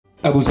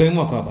Abusa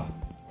Mwakaba,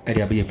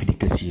 Eddie Abia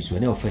Fidicasi, so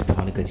no first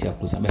time I get here,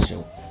 because I'm a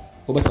show.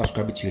 Over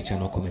subscribe to your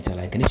channel, comment,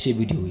 like, and share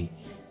video.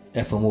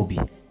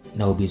 FMOB,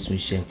 now be soon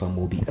sharing for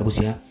Mobi.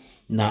 Abusia,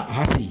 na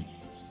Hasi,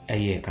 a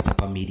year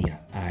Casapa Media.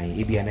 I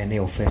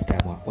ABN first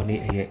time on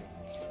a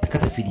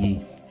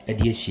Casafidi, a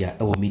dear share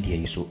our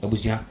media. So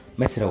Abusia,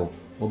 Mesero,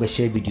 over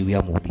share video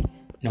ya Mobi.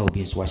 Now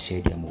be so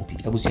share their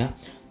Mobi. Abusia,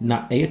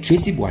 na a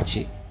Tracy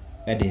Boakye,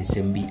 Eden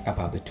Sembi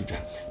about Betuja.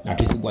 Now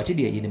Tracy Boakye,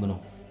 dear Yenimono,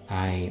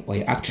 I or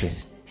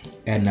actress.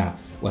 And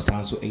was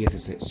also a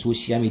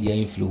social media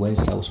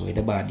influencer, so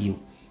a bad deal.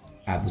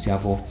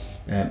 Abusia for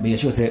may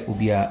sure say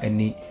Ubia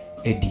any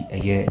Eddie a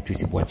year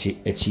Tracy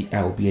Boakye,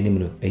 I will be a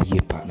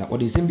year partner.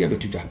 What is Zambia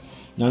Betuja?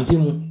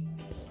 Nanzimu,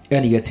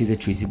 and yet is a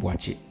Tracy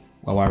Boakye,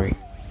 Wawari,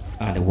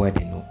 and the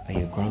wedding, no, a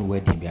grand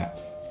wedding.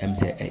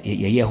 Say a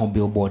year home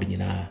billboard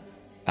in a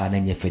and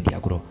then your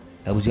Fediagro.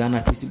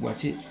 Abusiana Tracy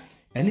Boakye,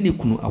 and then you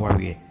kunu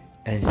aware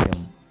and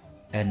some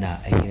and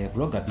a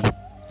blogger be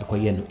a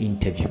quiet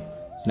interview.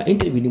 Na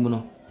interview ni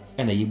muno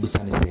ena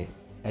yebusane say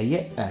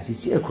eye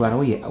sisi akura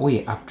na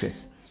we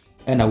actress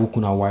ena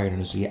wukuna wire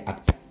no so ye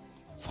actor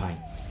fine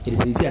it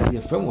is easy as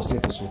your friend was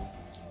set so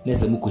na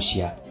se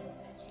mukoshia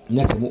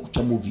na se mu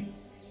twa movie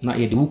na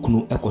ye de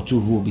wukunu ekoto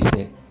ruo bi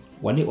say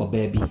woni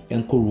oba bi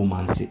enko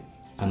romance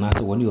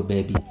anase woni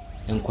oba bi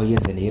enko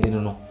yese na yere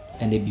no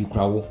ena bi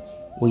kura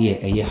wo ye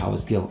eye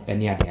house girl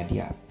ene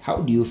ade how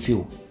do you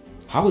feel?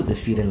 How is the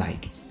feeling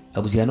like?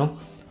 Abusia no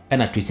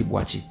ena Tracy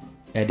Boakye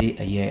Eddie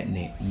a year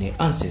ne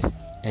answers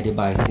Eddie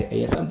by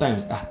say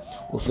sometimes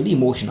we feel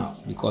emotional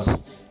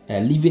because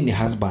leaving the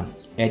husband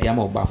Eddie am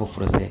about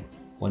for say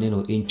one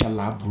no incha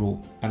love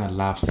role and a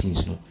love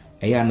scenes no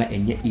na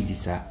enye easy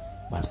sir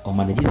but o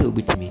manage say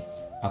obi timi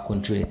a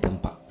control the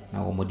temper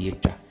na o modi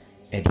etwa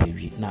Eddie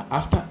wi na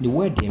after the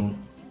wedding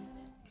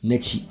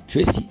nechi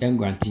Tracy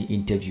granting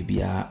interview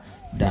bia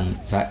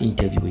than sa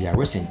interview ya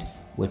recent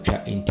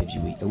wetwa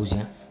interview e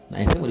awusia na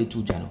ense wori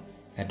tu dwa no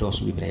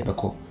edoso bi bra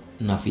ebeko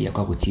na fi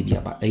yakwa TV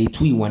aba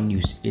 2-in-1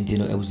 news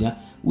entino awusia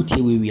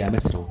utie we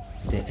abesero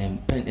se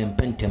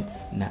empentem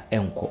na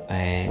enko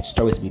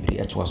stories bibiri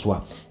eto aso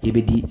a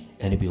yebedi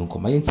ene bi onko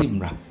mayenti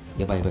mra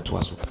yeba yebeto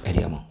aso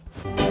ede ama.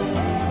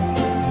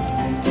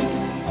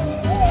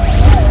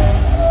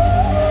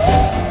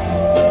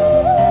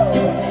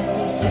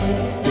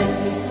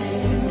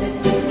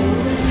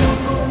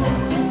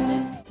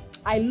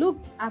 I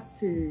looked up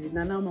to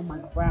Nana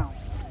Mama Brown.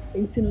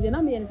 Entino de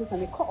na me say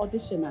me call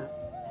auditioner.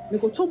 Me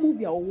go to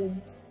movie or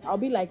womb. I'll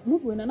be like,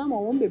 move when I'm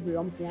a baby.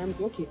 I'm saying,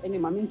 okay, and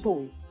then I'm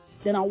told.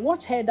 Then I'll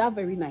watch her that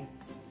very night.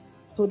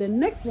 So the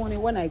next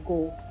morning when I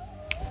go,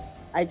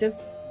 I just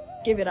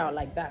give it out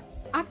like that.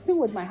 Acting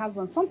with my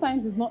husband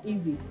sometimes is not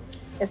easy,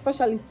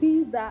 especially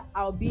since that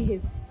I'll be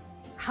his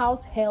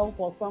house help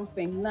or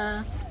something.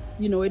 Nah,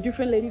 you know, a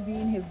different lady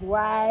being his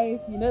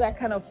wife, you know, that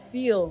kind of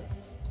feel.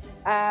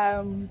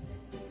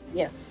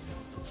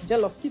 Yes,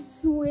 jealous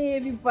kids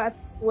wavy, but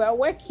we're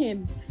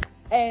working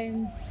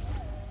and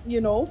you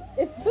know,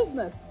 it's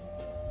business.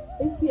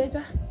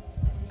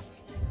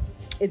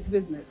 It's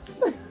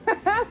business.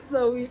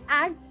 So we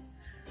act,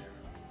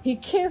 he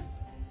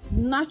kiss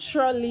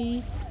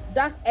naturally,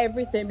 that's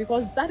everything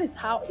because that is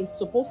how it's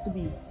supposed to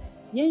be.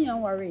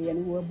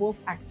 And we were both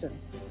acting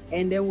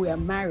and then we are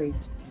married.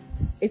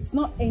 It's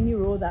not any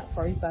role that,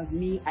 for instance,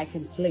 me, I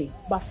can play.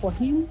 But for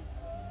him,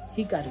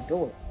 he got to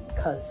do it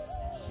because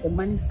the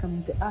money's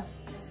coming to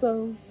us.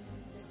 So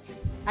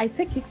I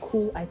take it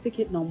cool, I take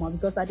it normal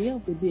because at the end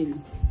of the day,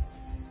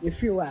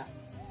 if you are,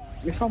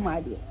 you're from my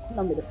idea.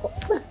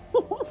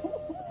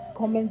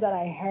 Comments that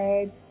I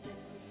heard,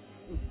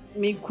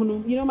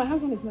 you know, my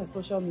husband is not a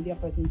social media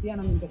person.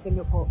 And I'm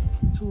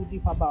too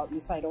deep about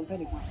this, so I don't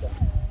panic myself.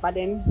 But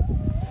then,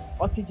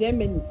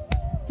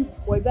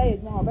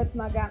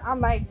 I'm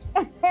like,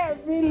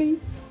 really?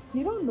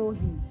 You don't know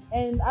him.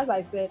 And as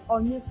I said,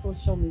 on his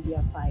social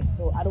media side,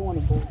 so I don't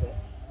want to go there.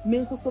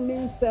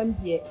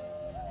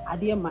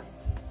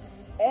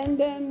 And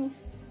then,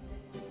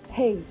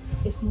 hey,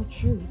 it's not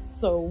true.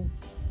 So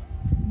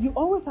you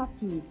always have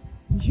to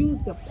use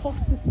the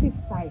positive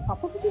side. For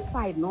positive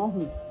side, no.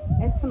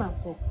 And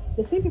so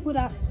the same people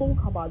that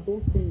talk about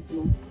those things, you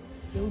know,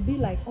 they will be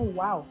like, oh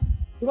wow.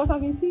 Because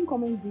I've been seeing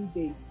comments these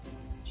days.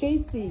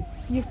 Tracy,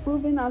 you've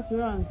proven us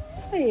wrong.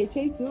 Hey,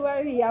 Tracy,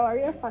 worry,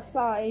 our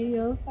factor, you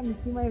know, I'm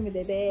too much with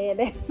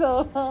the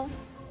so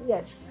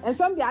yes. And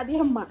some the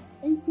idea,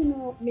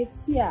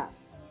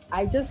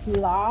 I just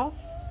laugh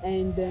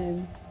and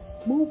then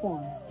move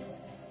on.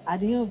 At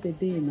the end of the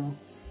day, you know,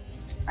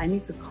 I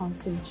need to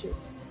concentrate.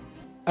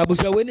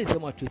 Abusa when is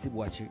someone Tracy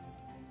Boakye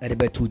at the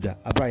Betuja,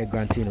 a Brian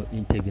Grantino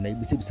interview, and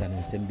Bissibsan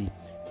and Sembi,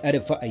 at the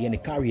fire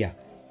carrier,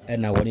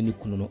 and now one in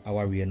Kuno,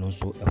 our real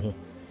so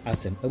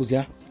Asem.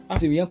 Abusia,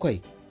 after we are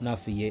now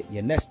for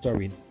your next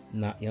story,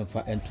 na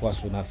Yanfa and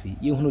Twasso Nafi,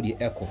 you know the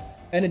echo,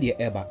 and the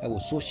ever, I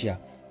was social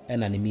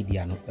and an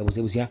immediate. I was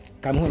Abusia,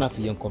 come on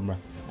after young camera,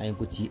 I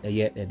could see a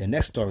year at the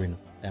next story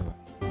ever.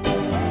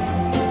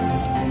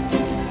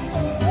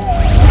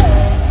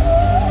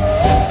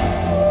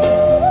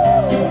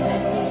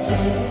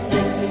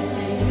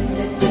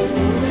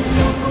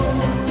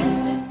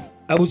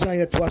 abusa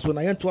ye twaso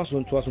na ye twaso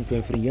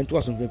mfemfiri ye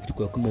twaso mfemfiri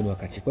kwa kumenu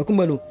akachi kwa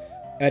kumenu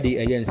ade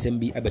eye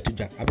nsem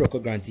abetuja abroko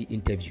grantee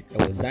interview e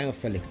was Zion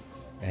Felix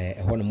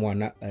hono mo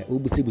na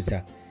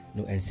obusibusa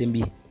no nsem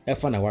bi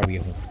efa na ware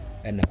ho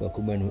na kwa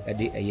kumenu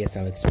ade eye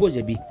some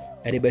exposure bi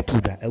ade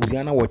betuja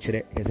abusa na wo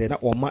kire se na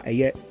o ma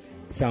eye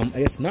some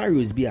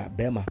scenarios bi a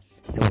bema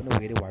se wono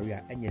were ware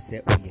a enye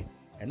se oye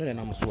eno na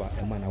nam so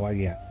a ema na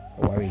ware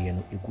a ware ye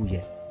no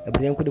ekuye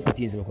abusa yan kode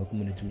kuti nse kwa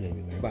kumenu tu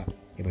ya ba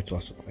e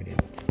betwaso ade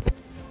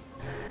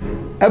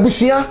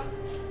abusua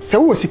se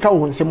wo sika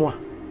wo nsem a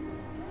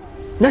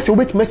na se wo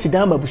betima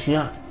sidan ba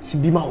abusua si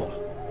bi ma ho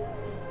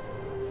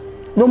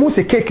no mo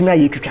se cake na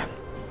ye twitwa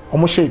o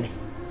mo hye ni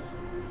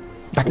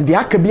but de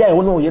aka bia ye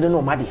wo no yede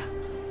no madia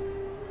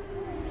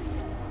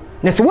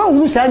na se wo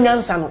hunu sa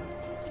nyansa no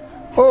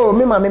oh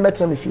me ma me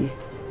betra me fie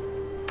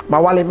ma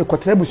wale me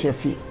kotra abusua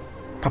fie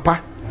papa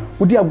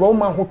udi agwa wo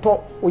ma hoto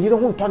o yede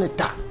ho nto ne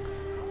ta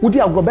udi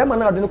agwa be ma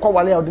na ode ne kwa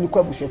wale ode ne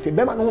kwa abusua fie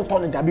be ma no ho nto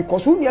ne da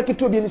because uni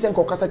akito bi ni se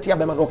nko kasati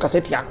be ma no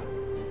kasati an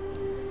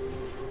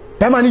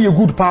be ma ni ye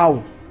good power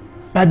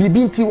ba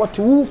bibi nti what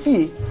wo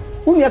fie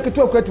uni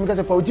akito akura timi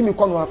kase fa ojimi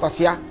kono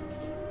akwasea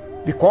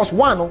because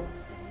one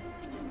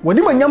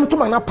woni manyam to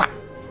mana pa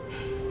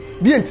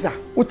die ntira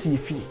oti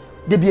fie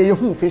de bia ye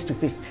hu face to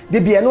face de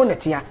bia no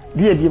netia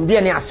de biem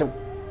de ne asew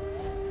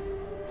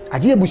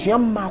aje abusua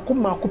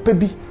mako pa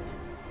bi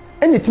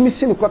ene timi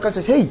sine kwa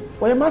kase hey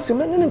oye masew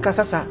me ne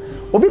nkasasa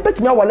obi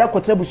betimi awale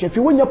akotra abusua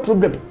fie wonya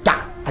problem da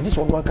aje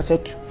so no ankasa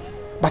tu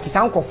but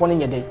sankofo ne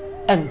nyede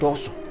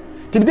endoso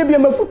tibi de bia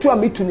mafutu a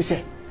metu ni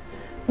se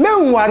me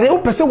nware wo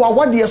pese wa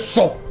wade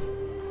so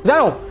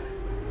Zion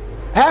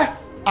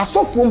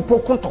asofo mpo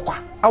kontokwa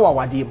awa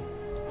wade mu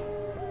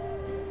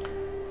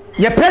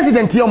ye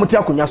president ye omuti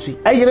akonya so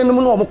ayire no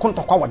no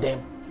omokontokwa wade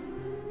mu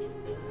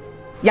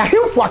ya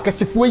hemfo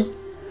akasefo yi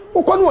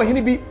ukonu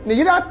ohini bi ne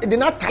yira de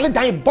na tale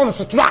dan bon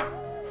so tra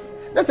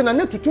na se na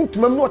ne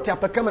tutuntumam no ote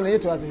apakama na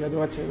yeto aze yade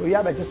wache o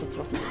ya baje so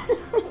tra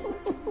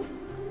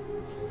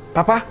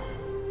papa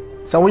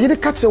sa wo yire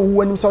ka kire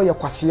wo anim sa wo ye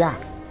kwasea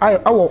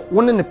awo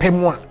woni ne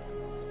pemu a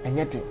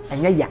anyete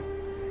anyaya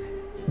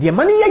de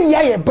mani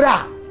ye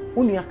bra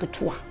unu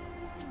yaketoa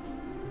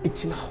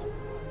echina ho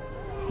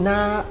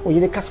na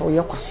oyire kasa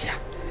oye kwasea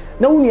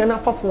na unu na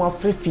afafo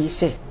afrefi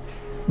se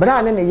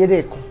bra ne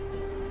yire ko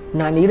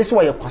na ne yire se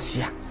wo ye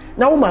kwasea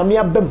na wo maame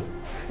abam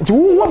nti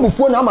wo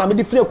bufuo na maame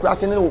de fire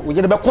kurase ne wo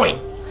yire be koin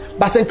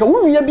basenka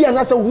unu ye bia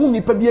na se wo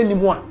nipa bia ni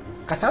mu a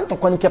kasa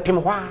ntokwa nke pem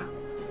ho a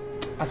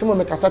asemo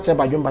me kasa che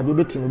badwomba do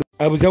beti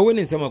abuza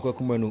woni nsema kwa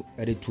kumanu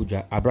ade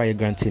tuja abraye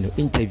grantee no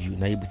interview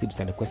na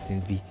yebusibisa the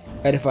questions bi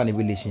ade fa ne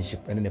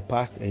relationship and in the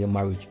past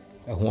marriage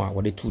ho a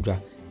wode tuja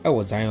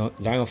was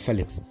Zion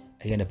Felix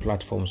again the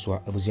platform so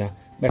abuza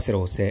mesere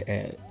wo say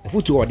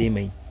futu wode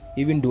men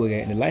even though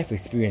in the life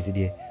experience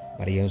there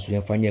but yen so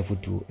yen fanya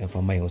futu en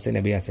fama yen say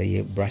na be say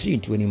ye brush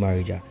into any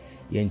marriage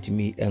yen to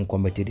me and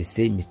committed the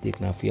same mistake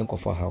na for yen ko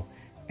for how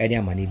any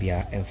amani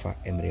bia enfa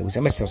emre we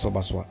say mesere so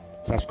baso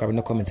subscribe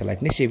no comment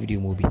like ne share video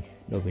movie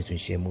no be so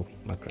share movie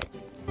makra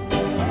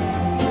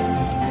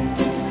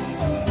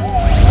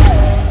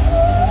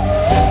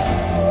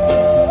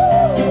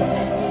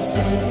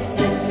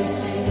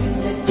Say